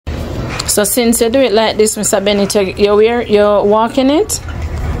So since you do it like this, Mr. Bennett, you're walking it?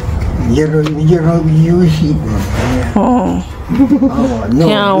 You don't use it. Oh. Oh,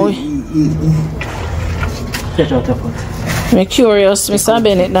 no. Get out of it. I'm curious, Mr.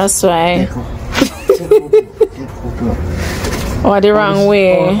 Bennett, that's why. Oh, the wrong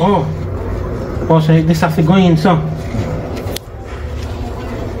way. Oh, so this has to go in, so.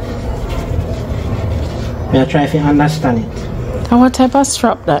 I'll try if you understand it. And what type of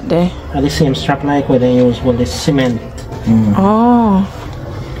strap that there? The same strap like what they use with the cement. Oh.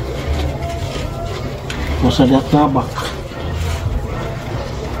 So that's the back.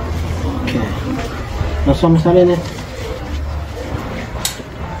 Okay. That's what Mr. Bennett.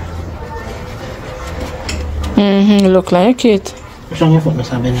 Look like it. What's on your foot,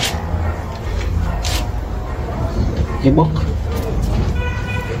 Mr. Bennett? Your buck?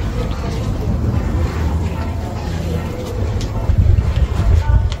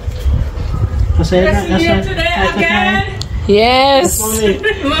 Yes.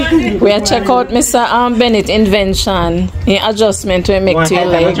 We are check out Mr. Bennett invention. In adjustment we make to your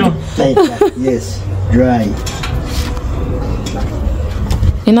leg. Yes. Dry.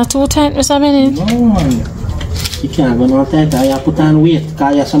 You're not too tight, Mr. Bennett? No. You can't go no tight. I put on weight.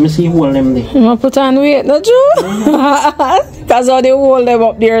 Because you saw me see hold them there. You put on weight, not you? Because how they hold them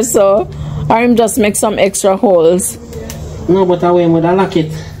up there, so. Or him just make some extra holes. No, but I went with a lock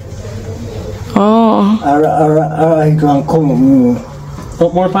it. Oh. I can come.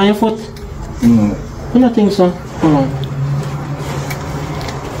 Up more on your foot? I don't think so. Hold on.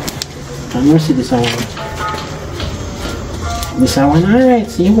 Let me see this one. This one, alright.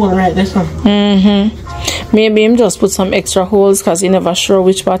 See, you hold right this one. Maybe him just put some extra holes because he never sure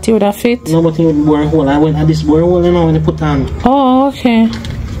which part he would have fit. No, but he would bore a hole. I went at this bore hole, you know, when they put on. Oh, okay.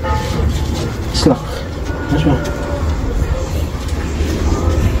 It's locked. That's right.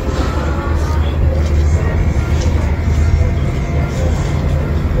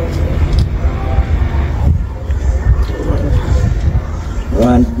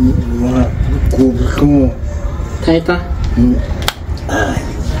 One, come Tighter?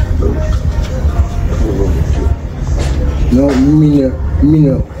 No,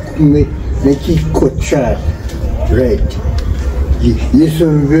 make it cut short. Right. This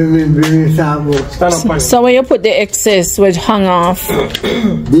one very stable. Stand up on it. So when you put the excess will hang off.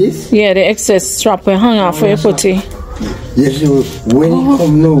 This? Yeah, the excess strap will hang off where you put it. This is when it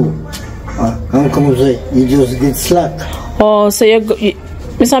come now. And comes like, you just get slack. Oh, so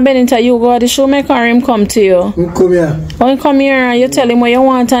Mr. Bennett, you go to the shoemaker or him come to you? He come here. Oh, he come here and you tell him what you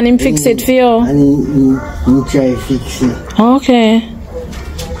want and him fix it for you? And he try to fix it. Okay.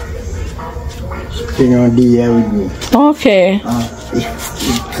 Spend on the year with me. Okay. It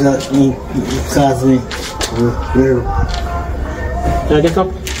cost me well. Now get up.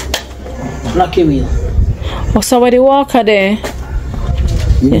 Lock your wheel. Oh, so where the walker there?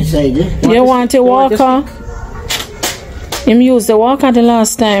 Inside there? You want a walker? Him use the walker the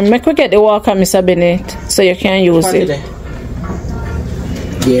last time. Make we get the walker, Mr. Bennett, so you can use it.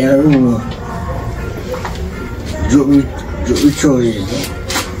 Yeah, drop me choices.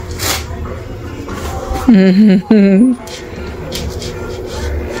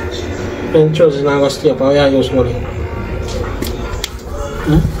 And choices now going to stay up. How you use money?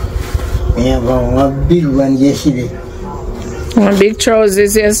 Yeah, one big one yesterday. One big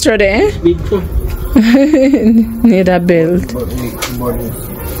trousers yesterday. Big one. Need a belt.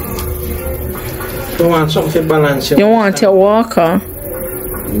 You want something to balance you want a walker?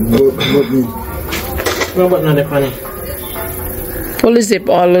 No, but not the funny. Pull the zip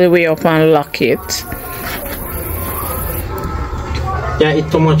all the way up and lock it. Yeah, it's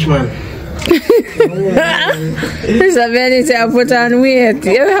too much, man. Mr. Bennett, I put on weight.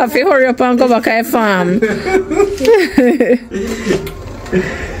 You have to hurry up and go back to the farm.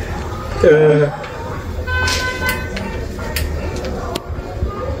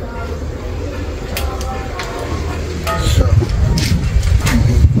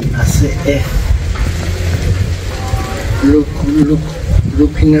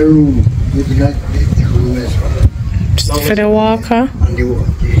 Look in the room. Look at the room as well. For the walker? And the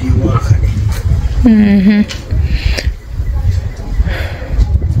walker.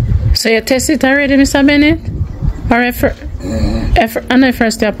 So you test it already, Mr. Bennett? Or and the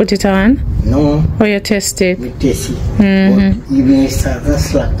first day I put it on? No. Or you test it? We test it. But even start a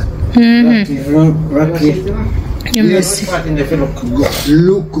slack. Rock it. You must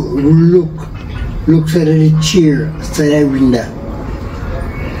look at the chair outside the window.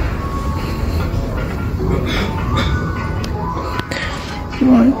 You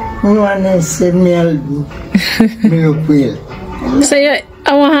want to send me a milk wheel? So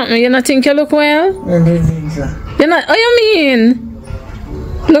Oh, what happened? You not think you look well? I don't think so. You're not. Oh, you mean?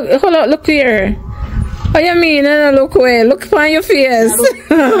 Look, hold on. Look here. Oh, you mean? I don't look well. Look on your face.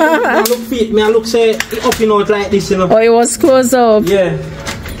 I look fit. Me, I look say up in out like this, you know. Oh, it was close up. Yeah.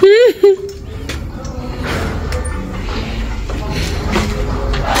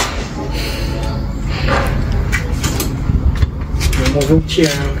 Move chair.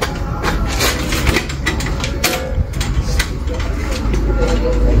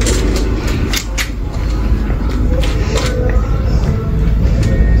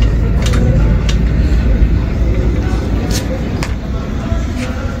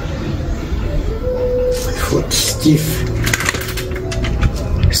 Foot stiff.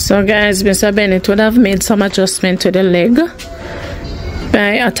 So guys, Mr. Bennett would have made some adjustment to the leg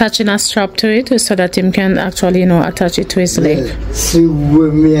by attaching a strap to it so that him can actually, attach it to his leg. See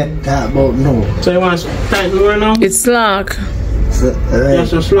what me talk about now. So you want to tighten more now? It's lock. So,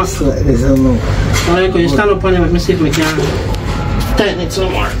 Yes, just lock. so it's a no. Alright, you stand up on it, let me see if we can tighten it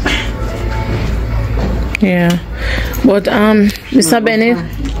some more. Yeah. But Mr. Bennett.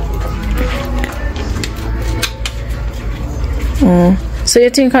 Oh. So you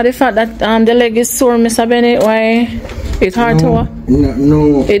think of the fact that the leg is sore, Mr. Bennett, why it's hard to walk?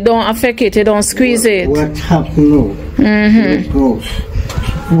 No. It don't affect it, it don't squeeze it. What happened now?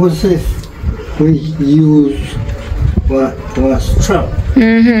 What's if we use what strap?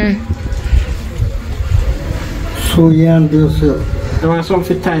 So you understand? You want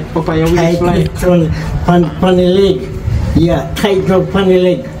something tight up on your Tight waistline? it on the leg. Yeah, tight up on the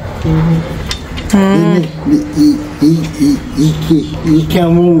leg. He can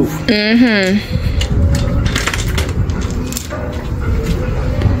move.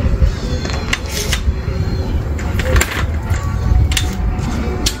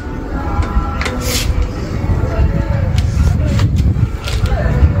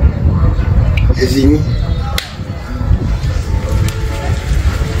 You see me?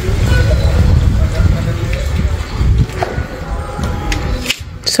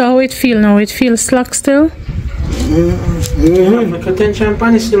 So how it feel now? It feels slack still? Make attention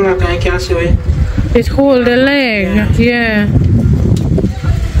pan is still like I can't see it. It hold the leg, yeah.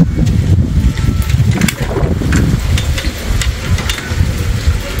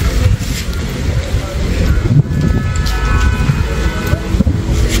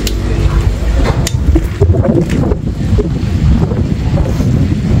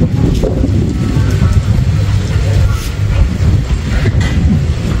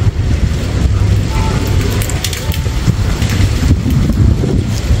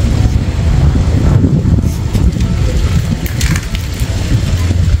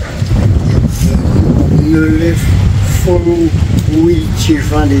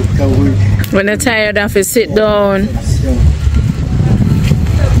 When you're tired of it, sit down.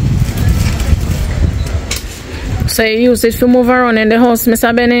 So you use it to move around in the house,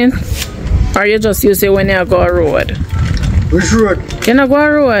 Mr. Bennett? Or you just use it when you go on road? Which road? You not go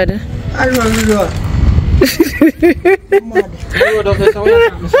on road? I don't know.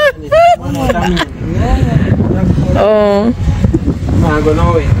 Oh.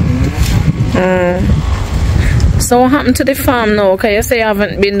 So what happened to the farm now? Okay, you say you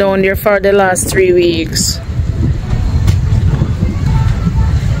haven't been down there for the last 3 weeks.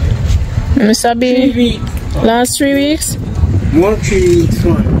 Mr. B? 3 weeks. Last 3 weeks? 3 weeks,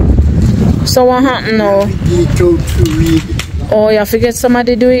 one. So what happened now? Oh, you have to get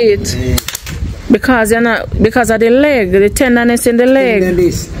somebody to do it? Because you're not, because of the leg, the tenderness in the leg.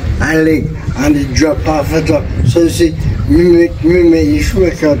 Tenderness and leg, and the drop off the top. So you see, me make you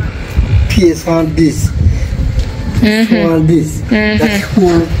shake out piece on this. On this. That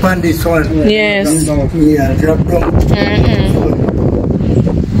whole on this one. Yes. Yeah, drop down.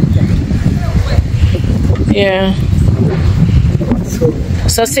 Yeah.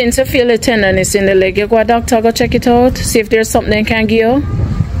 So since you feel the tenderness in the leg, you go to a doctor, go check it out, see if there's something they can give you.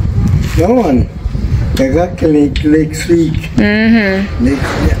 No one. I got clinic next week. Next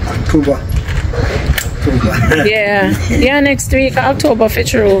October. Yeah. Yeah, next week, October for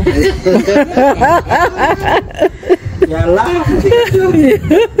true. You're laughing.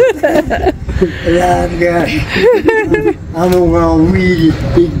 Lord God. I'm going to weed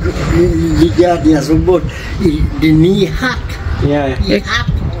the guardians about the knee hack. Yeah.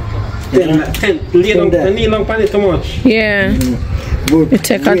 Knee long pan it too much. Yeah. But it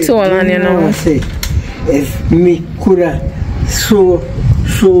take a toll on you know. If me could have sew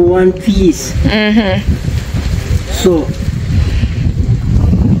one piece. So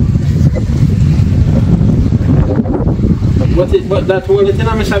but that only thing,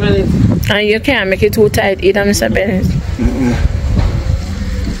 Mr. Bennett. And you can't make it too tight either, Mr. Bennett.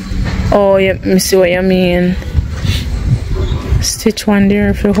 Oh, yeah, me see what you mean. Stitch one there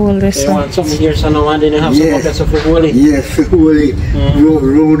if you hold this You one. want something here, so now and then you have some pockets of the hold it. Yes, hold it.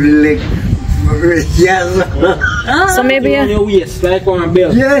 Roll the leg. Yes. So maybe on your waist, like on a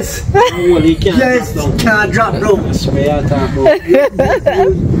belt. Yes. Hold it, Yes. Can't drop down. That's what you talk about.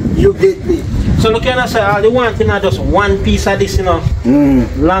 You get me. So look at say all you want is just one piece of this, you know.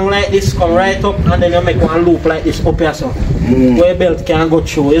 Long like this, come right up, and then you make one loop like this up here, so where your belt can go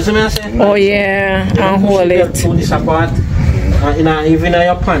through. You see me I say? Oh yeah, and hold it. Pull this apart, even in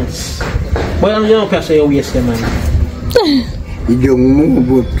your pants. But you don't press your waist, man. You don't move,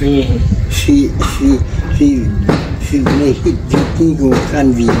 but she may hit the thing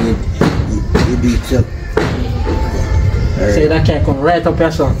convenient. You do it up. Say that can come right up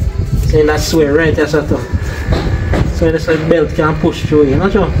here, so. Say that swear right here, so. So this belt can push through you,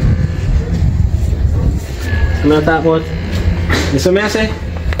 not sure? You know what I talk about? You see me I say?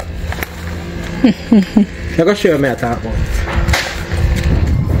 You can show me what I talk about.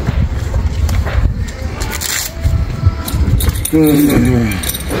 You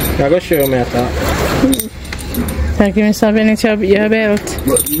can show me what I talk about. Thank you, Mr. Bennett, your belt.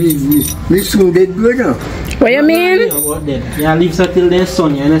 But me soon dead good now. What you mean? Yeah, leave so till the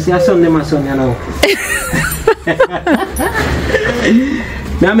sun, you know, see a sun, them a sun, you know.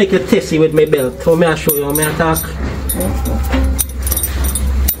 I make a testy with my belt, so I show you how I talk.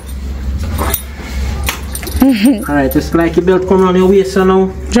 Alright, just like your belt come around your waist, so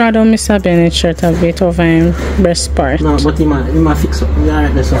now. Draw down Mr. Bennett's shirt a bit over him breast part. No, but he might fix up.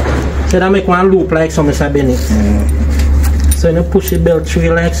 Alright, that's all. So that make one loop like some Mr. Bennett. So you push the belt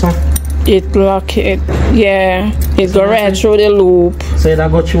through like so. It lock it, yeah. It go right through the loop. So that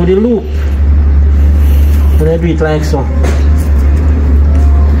go through the loop. And I do it like so.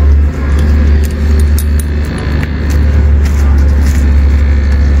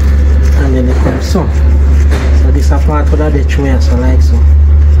 And then it comes so. So this a part of the tray, so like so.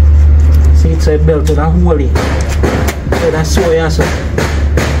 See it's a belt with a hole in. So that's so yeah so.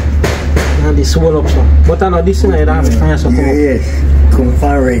 And this hole up so. But I know this one I have to find so. Yes. Come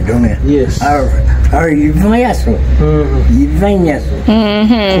far right down here. Yes. Are you going so? You going so?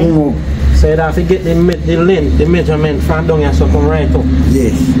 So you have to get the length, the measurement from down here so come right up.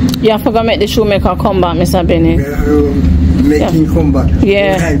 Yes. You have to go make the shoemaker come back, Mr. Bennett. Make him come back.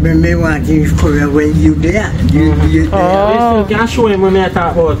 Yeah. When me want him to come when you there. You there. Oh. You can show him when I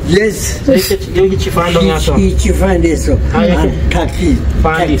talk about. Yes. So you get your fan down here so. You find this so. And tack it.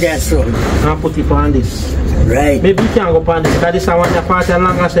 Find Tack this. that so. And put it on this. Right. Maybe you can go on this because this is one your part and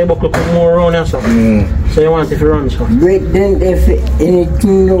longer so you buckle put more around here so. So you want it to run so. But then if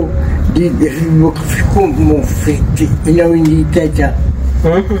anything no, if you look come more fit, you know when you touch that.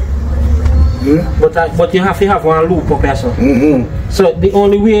 But you have to have one loop up here so. So the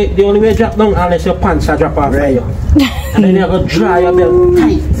only way drop down unless your pants are drop off right. And then you go dry your belt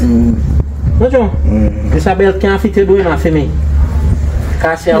tight. Not you? This belt can't fit you doing that for me.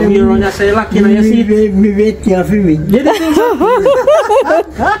 Because you're weird on your say lock in on your seat. Me wait here for me. You didn't think so?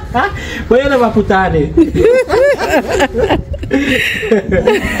 But you never put on it.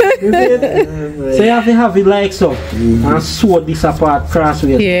 So you have to have it like so. And sew this apart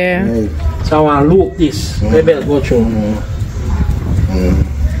crossways. Yeah. Right. So I want to loop this. The belt go through.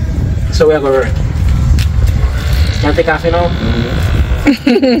 So we're going to work. Can you take off it now?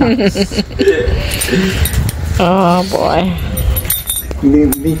 Oh boy.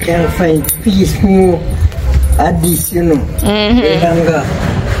 We can find peace more at this, you know.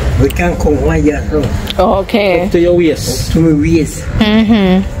 We can come here so. Okay. Up to your waist. To my waist.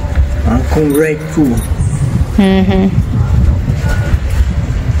 And come right through.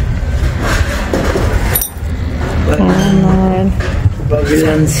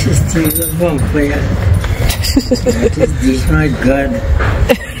 Babylon system is a vampire. That is this, my God.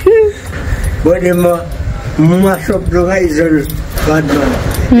 But they mash up the Israel. God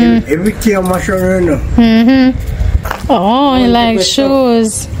man. Everything mash up, you know. Oh, you like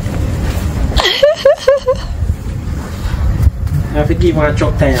shoes. I have to give one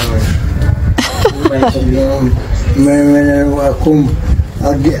chop time. When I come,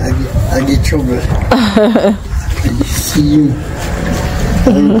 I get trouble. I see you.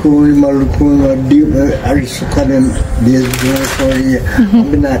 I'm going deep. I suck at them.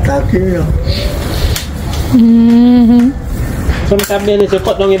 I'm not talking, you know. So Mr. Bennett, you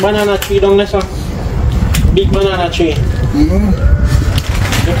cut down a banana tree down there, sir. Big banana tree.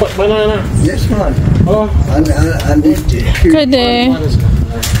 You cut banana? Yes, man. Oh. And the tree. Good day. And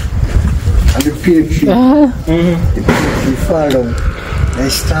the pear tree. The pear tree fall down. I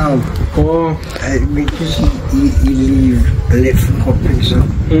stamp. Oh. Because he left copy, so.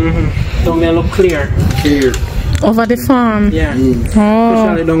 Don't they look clear? Clear. Over the farm? Yeah. Oh.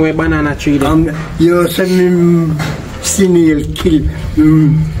 Especially down where banana tree there. You know, some snail kill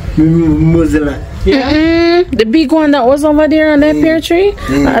muzzler. Yeah. The big one that was over there on that pear tree?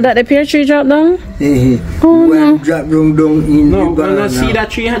 That the pear tree dropped down? Oh, no. Drop down in No, the banana. when I see that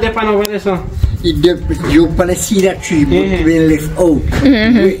tree, they pan over there, so. You can see that tree, but when left out.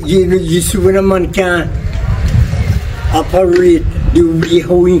 You see when a man can operate, the way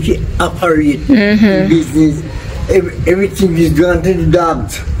how he can operate the business, everything is done to the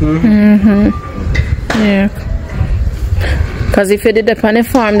dogs. Yeah. Because if you did it on the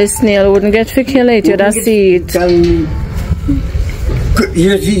farm, the snail wouldn't get to kill it, you'd see it.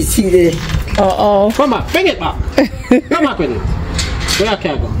 You see the... Uh-oh. Come back, bring it back. Come back with it. Where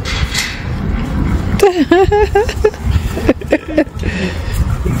can I go?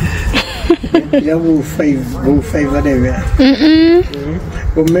 You go five whatever.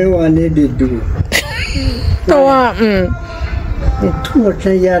 But me one they do. So what? Too much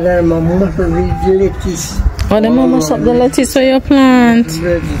of yard, my mother read the lettuce. Oh, the mama up the lettuce for your plant.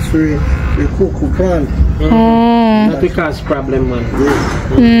 Lettuce for the cocoa plant. Oh. That's because problem, man.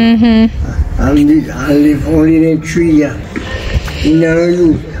 I live only in 3 years. You know,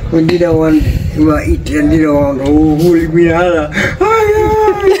 you did that one, you eat and did that one, hold me holla.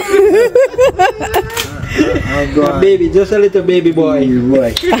 A baby, just a little baby boy.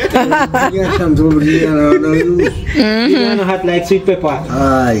 Boy. You can't over here, You don't hot like sweet pepper.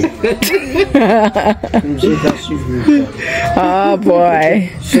 Aye. Oh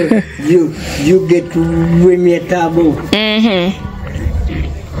boy. So you get to win me a taboo.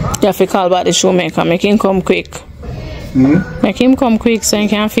 You have to call back the shoemaker, make him come quick. Make him come quick so you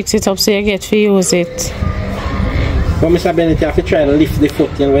can fix it up so you get to use it. But Mr. Bennett, you have to try to lift the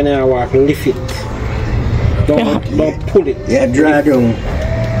foot and when I walk, lift it. Don't pull it. Yeah, draw down.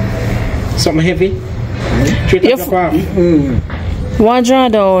 Something heavy? Treat it up off. What draw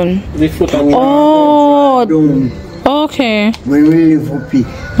down? The foot. Oh, down. okay. When we live up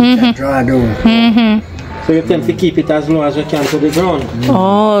here, draw down. So you tend to keep it as low as you can to the ground.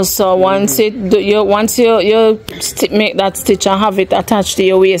 Oh, so once you make that stitch and have it attached to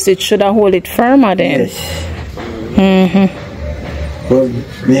your waist, it should hold it firmer then. Yes. Well,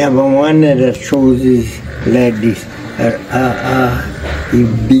 we have one that shows is like this.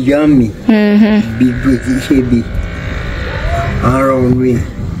 It big on me. Big with heavy around me.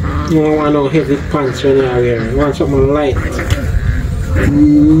 You don't want no heavy pants when you're wearing. You want something light.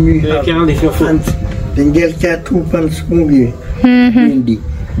 You can lift your foot. Then get 2 pants windy.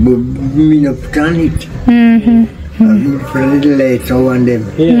 But me not put on it. I'm for a little light I want them.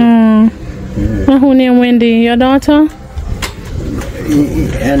 Who named Wendy? Your daughter?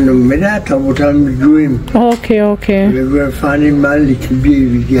 And my daughter, what I'm doing. Okay. We were finding my little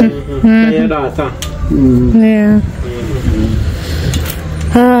baby girl. Your daughter. Yeah.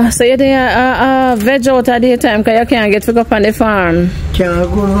 So you there veg out at daytime because you can't get to go up on the farm. Can't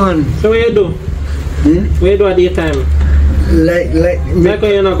go on. So what you do? What you do at daytime? Like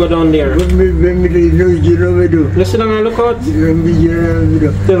when you not go down there? When we do. You sit down and look out?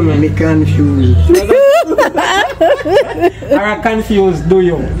 Tell me. Me confused. Are you confused, do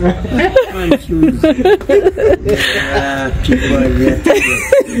you? Confused.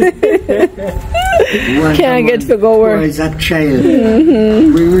 Can't get to go work. As a child,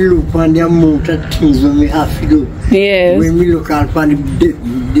 when we look on the amount of things when we have to do. Yes. When we look at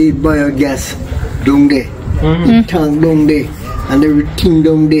the biogas down there, the tank down there, and everything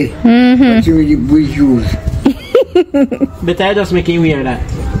down there, what we use. But I just make you wear that.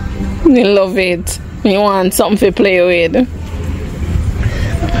 You love it. You want something to play with.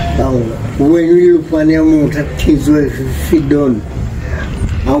 Now, when we look on the amount of things we fit done,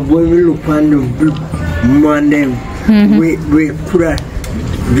 and when we look on the man them, we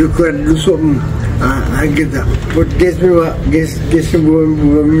could do something and get that. But guess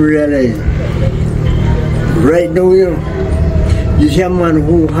what we realize? Right now, you see a man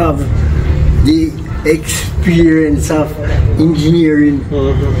who have the experience of engineering,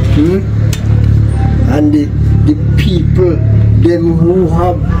 and the people, them who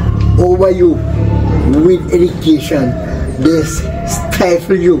have over you with education, they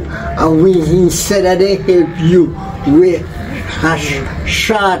stifle you, and when instead of they help you with a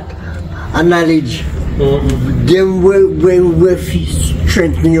short knowledge, them will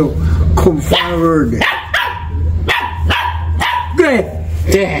strengthen you, come forward. Great.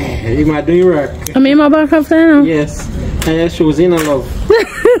 Yeah, you might do your work. I mean, my back up there now? Yes. And your shoes in a love.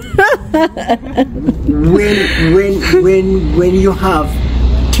 when you have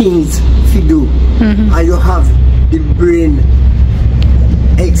things to do, and you have the brain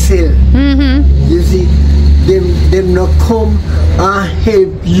excel. You see, them not come and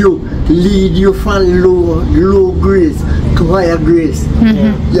help you, lead you from low grades to higher grades.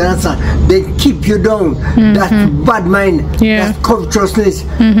 You understand? They keep you down. That's bad mind. That's covetousness.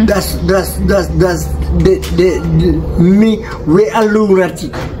 That's me. We are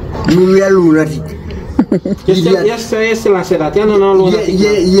lunatic. We are lunatic. Yes, sir. Yes, sir. I said that. You don't know lunatic.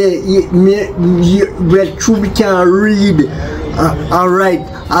 Well, true, we can read. Alright,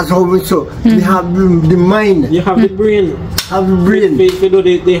 as always, so we have the mind. You have the brain. Have the brain. We do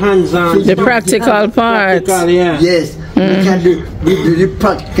the hands on. The practical part. Yeah. Yes, we can do the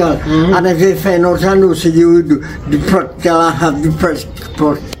practical. And if you find out, I know, so you will do the practical and have the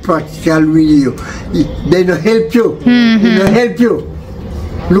practical with you. They don't help you. They don't help you.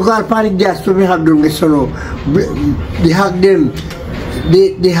 Look at panic gas, so we have them, so they hug them.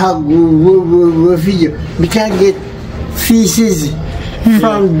 They hug video. We can't get feces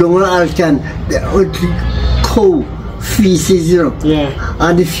from Donald Alcan, the cow feces, you know. Yeah.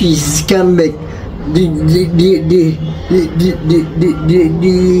 And the feces can make the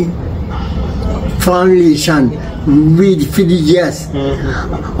formulation with for the gas.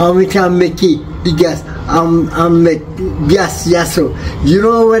 And we can make it the gas and make gas, yes. So you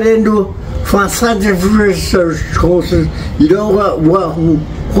know what they do for scientific research courses, you know what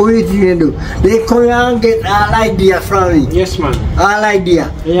you can do? They come and get all idea from me. Yes, man. All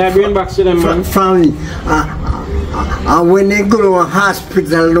idea. Yeah, bring back to them, man. From me. And when they go to a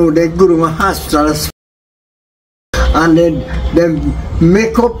hospital, no, they go to a hospital and they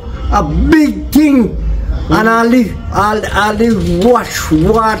make up a big thing. And all the wash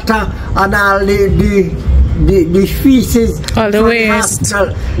water and all the feces. All the waste.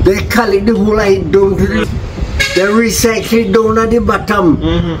 They call it the whole down to the. They recycle it down at the bottom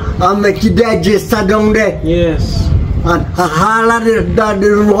and make it digester down there. Yes. And all of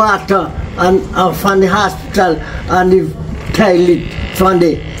the water and from the hospital and the toilet from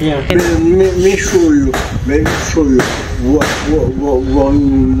there. Yeah. Let me show you what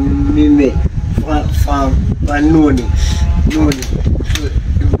we make from Noni.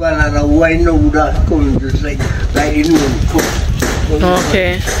 The banana wine now that comes just like the Noni.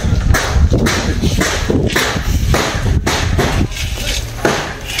 Okay.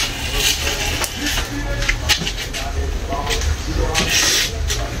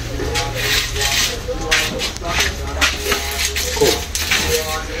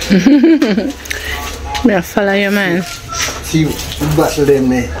 Me follow you, man. See, we battle them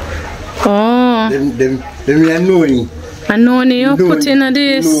there. Oh. Them are Noni. And Noni you put in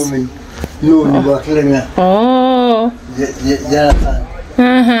this? Noni battle them. Oh.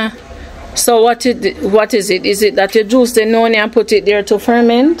 Yeah. So what is it? Is it that you juice the Noni and put it there to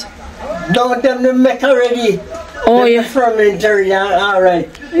ferment? No, them make already. Oh, yeah. Ferment already, alright.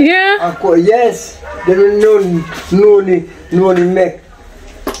 Yeah. Yes. Them Noni make.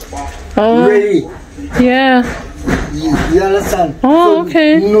 Oh. Ready. Yeah. You understand? Oh,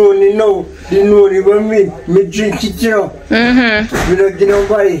 okay. Noni now. The Noni when me drink it, you know. We don't get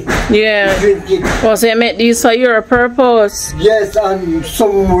nobody. Yeah. Drink it. Oh, so you make these for your purpose? Yes, and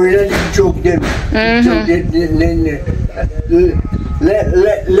some more than joke them.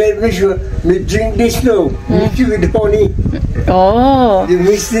 Let me show. Me drink this now. Mix it with honey. Oh. You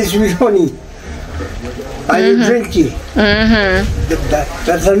mix this with honey. And you drink it.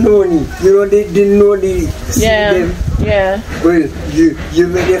 That's a Noni. You know the Noni. Yeah. Them. Yeah. Well, you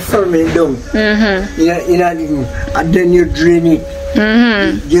make it ferment down. And then you drain it.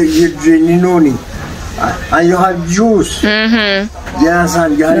 You drain the Noni. And you have juice. You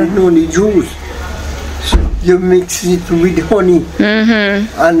understand? You have Noni juice. So you mix it with honey.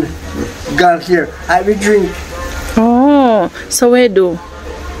 And got here. I will drink. Oh, so we do?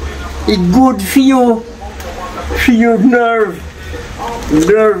 It's good for you. For your nerve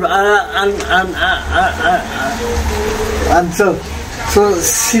and so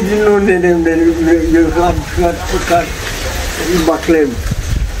sitting on them, then you have to cut back them.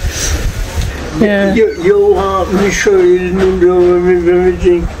 Yeah. You want me show you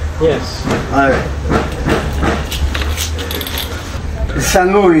everything? Yes. Alright. It's a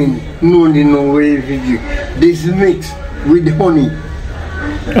Noni no way video. This mix with honey.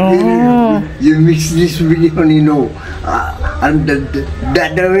 Oh. You mix this with honey now, and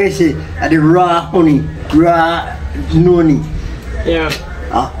that the way say the raw honey, raw Noni. Yeah.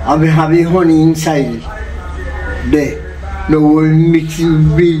 And we have the honey inside there. Now we mix it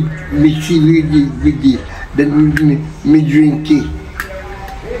with it. Then me drink it.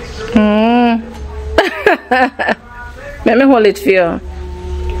 Let me hold it for you.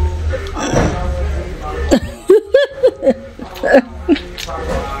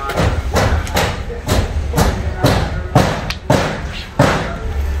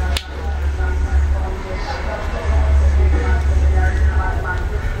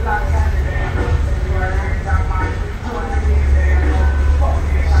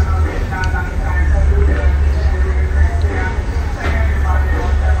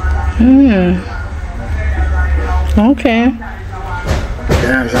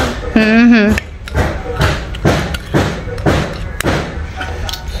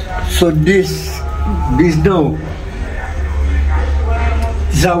 So this now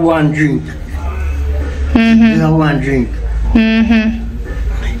is a one drink. This is a one drink.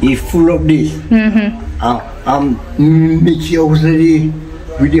 It's full of this. Mix it already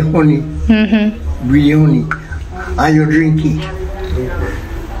with the honey. With the honey. And you drink it.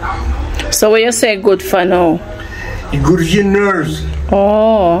 So what you say good for now? It good for your nerves.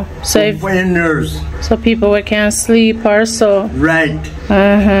 Oh, so if, For your nerves. so people we can't sleep or so. Right.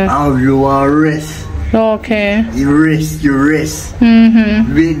 And you want to rest. Okay. You rest.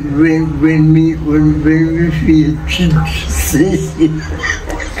 When we feel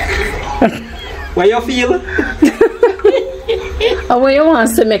What you feel? And when you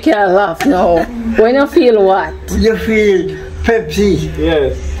want to make you laugh now, when you feel what? you feel Pepsi.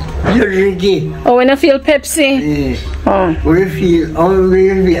 Yes. You drink it. Oh, when you feel Pepsi? Yeah. Oh. When you feel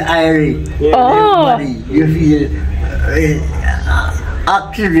irie. Yeah. Oh. You feel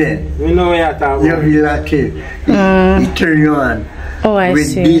active then. We know what you're talking You about. feel active. It turn you on. Oh, I With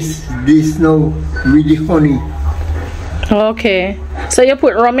see. this now, with the honey. Okay. So you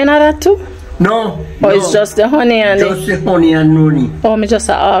put rum in that too? No. Or it's just the honey and Just the honey and noni. Oh, me just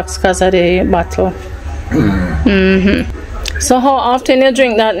ask because of the bottle. So how often you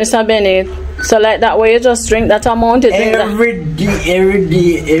drink that, Mr. Bennett? So like that way you just drink that amount? You drink Every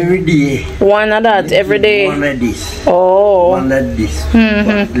day. one of that every day? One of this. Oh. One of this.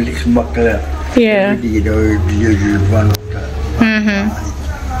 This buckle. Yeah. Every day you drink one of that.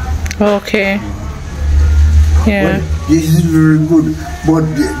 Okay. Yeah. But this is very good. But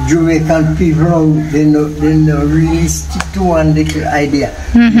the Jamaican people, they not really stick to one little idea.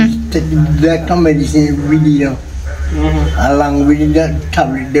 Take that medicine with you. Along with that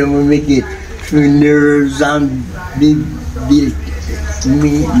tablet, they will make it through nerves and build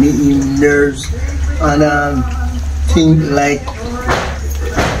me nerves and things like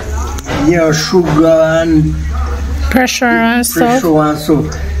sugar and Pressure and stuff. pressure and so.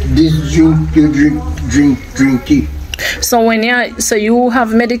 This drink you drink it. So when you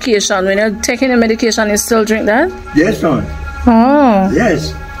have medication, when you're taking the medication, you still drink that? Yes, son. Oh.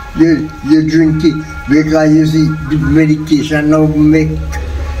 Yes. You drink it because you see the medication now make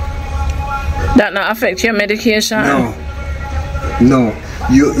That not affect your medication? no.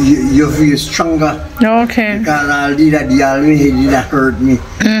 You feel stronger Okay. because all that the almighty did hurt me.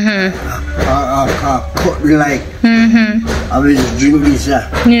 Cut like I will drink this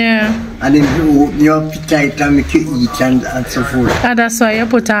Yeah. and then you open your appetite and make you eat and so forth. And that's why you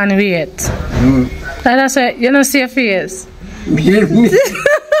put on weight. And that's why you don't see your face.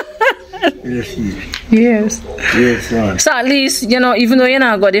 Yes. Yes, man. So at least, even though you're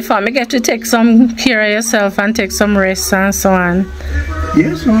not got the farm, you get to take some care of yourself and take some rest and so on.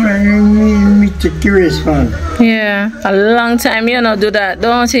 Yes, man. Me take the rest, man. Yeah. A long time you do that,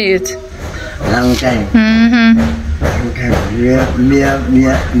 don't it? Long time. Long time.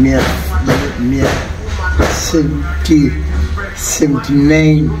 Me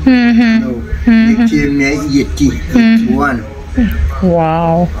 79. No. Next year me 81.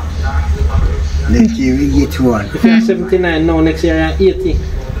 Wow. Next year we 81. If you're 79 now, next year you're 80.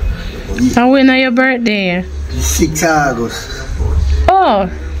 And when are your birthday? 6 August. Oh.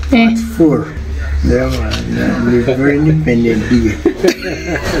 4. Yeah, man. We're very independent here.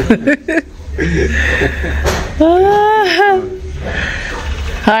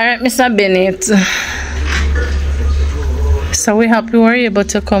 Alright, Mr. Bennett. So we hope you were able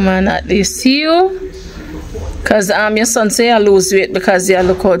to come and at least see you. Because your son say you lose weight because you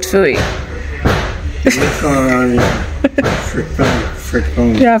look out for it.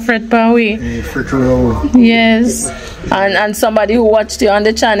 Yeah, Fred Pawi. Yes. And somebody who watched you on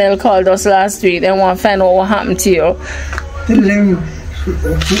the channel called us last week. They want to find out what happened to you. Tell them,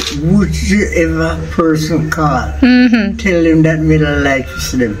 whichever person call, tell them that me don't like to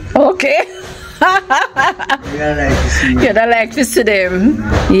see them. Okay. Me don't like to see them. You don't like to see them?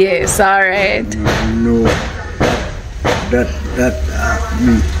 Yes, alright. No. That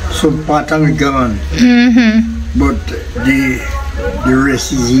some part of me gone. But the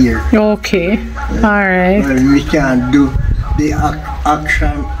rest is here. Okay. Alright. Well, we can't do the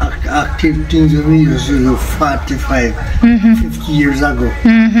active things we used to do 45, 50 years ago.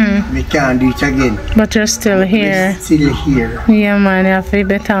 We can't do it again. But you're still here. We're still here. Yeah, man, you have to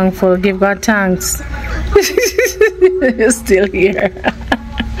be thankful. Give God thanks. You're still here.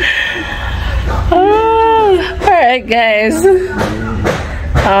 Alright, guys.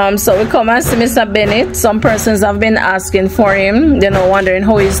 So we come and see Mr. Bennett. Some persons have been asking for him. They're not wondering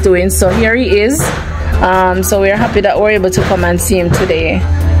how he's doing. So here he is. So we're happy that we're able to come and see him today.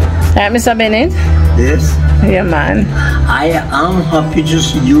 Alright, Mr. Bennett? Yes. Yeah, man. I am happy to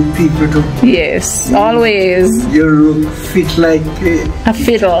see you people too. Yes, always. You look fit like A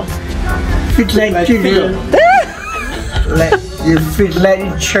fiddle. fit like fiddle. Like you fit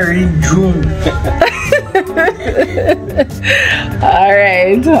like cherry June. All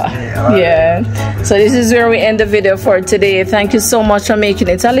right. Yeah. So this is where we end the video for today. Thank you so much for making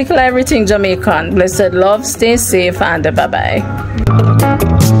it a little everything Jamaican. Blessed love, stay safe, and bye-bye.